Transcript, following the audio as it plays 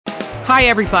Hi,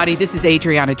 everybody. This is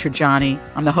Adriana Trajani.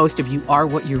 I'm the host of You Are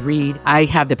What You Read. I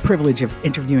have the privilege of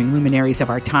interviewing luminaries of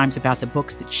our times about the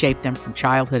books that shaped them from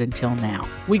childhood until now.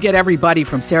 We get everybody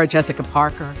from Sarah Jessica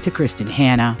Parker to Kristen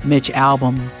Hanna, Mitch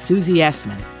Albom, Susie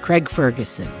Essman, Craig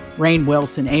Ferguson, Rainn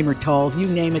Wilson, Amor Tolls, you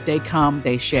name it, they come,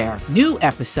 they share. New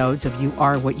episodes of You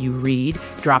Are What You Read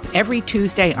drop every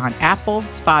Tuesday on Apple,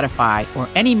 Spotify, or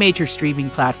any major streaming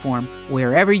platform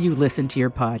wherever you listen to your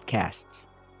podcasts.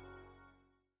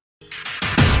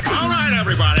 All right,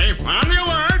 everybody, on the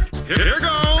alert. Here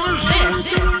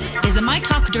goes. This is a My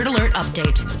Talk Dirt Alert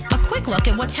update. A quick look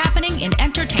at what's happening in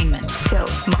entertainment. So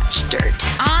much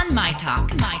dirt. On My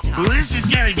Talk. Well, this is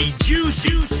going to be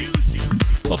juicy.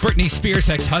 Well, Britney Spears'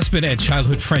 ex-husband and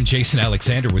childhood friend Jason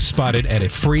Alexander was spotted at a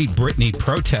Free Britney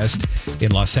protest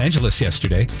in Los Angeles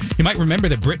yesterday. You might remember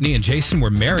that Britney and Jason were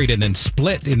married and then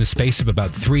split in the space of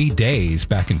about 3 days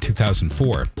back in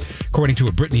 2004. According to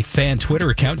a Britney fan Twitter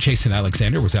account, Jason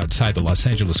Alexander was outside the Los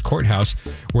Angeles courthouse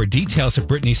where details of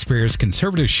Britney Spears'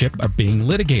 conservatorship are being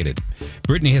litigated.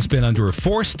 Britney has been under a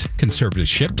forced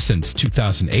conservatorship since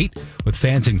 2008, with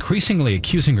fans increasingly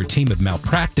accusing her team of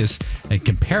malpractice and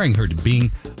comparing her to being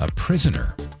a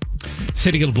prisoner.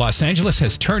 City of Los Angeles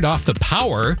has turned off the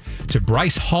power to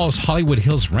Bryce Hall's Hollywood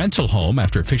Hills rental home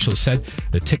after officials said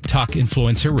the TikTok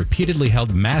influencer repeatedly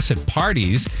held massive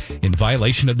parties in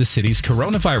violation of the city's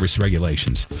coronavirus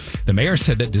regulations. The mayor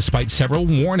said that despite several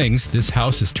warnings, this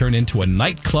house has turned into a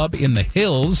nightclub in the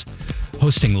hills,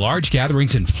 hosting large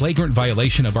gatherings in flagrant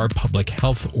violation of our public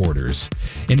health orders.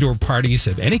 Indoor parties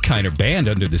of any kind are banned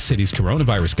under the city's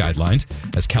coronavirus guidelines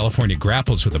as California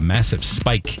grapples with a massive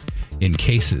spike in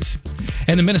cases.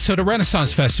 And the Minnesota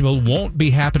Renaissance Festival won't be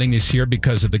happening this year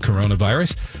because of the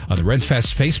coronavirus. On the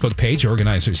RenFest Facebook page,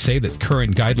 organizers say that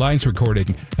current guidelines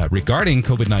regarding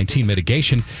COVID-19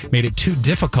 mitigation made it too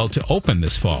difficult to open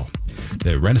this fall.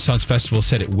 The Renaissance Festival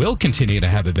said it will continue to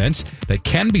have events that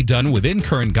can be done within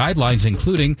current guidelines,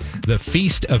 including the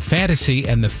Feast of Fantasy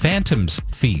and the Phantoms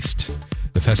Feast.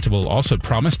 The festival also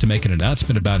promised to make an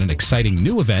announcement about an exciting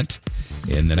new event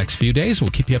in the next few days.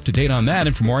 We'll keep you up to date on that.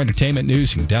 And for more entertainment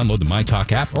news, you can download the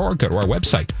MyTalk app or go to our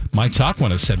website,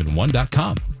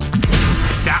 mytalk1071.com.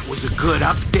 That was a good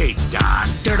update, Don.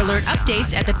 Dirt Alert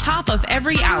updates at the top of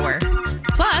every hour.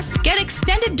 Plus, get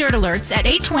extended Dirt Alerts at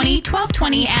 8:20,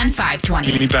 12:20, and 5:20.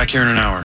 Meet me back here in an hour.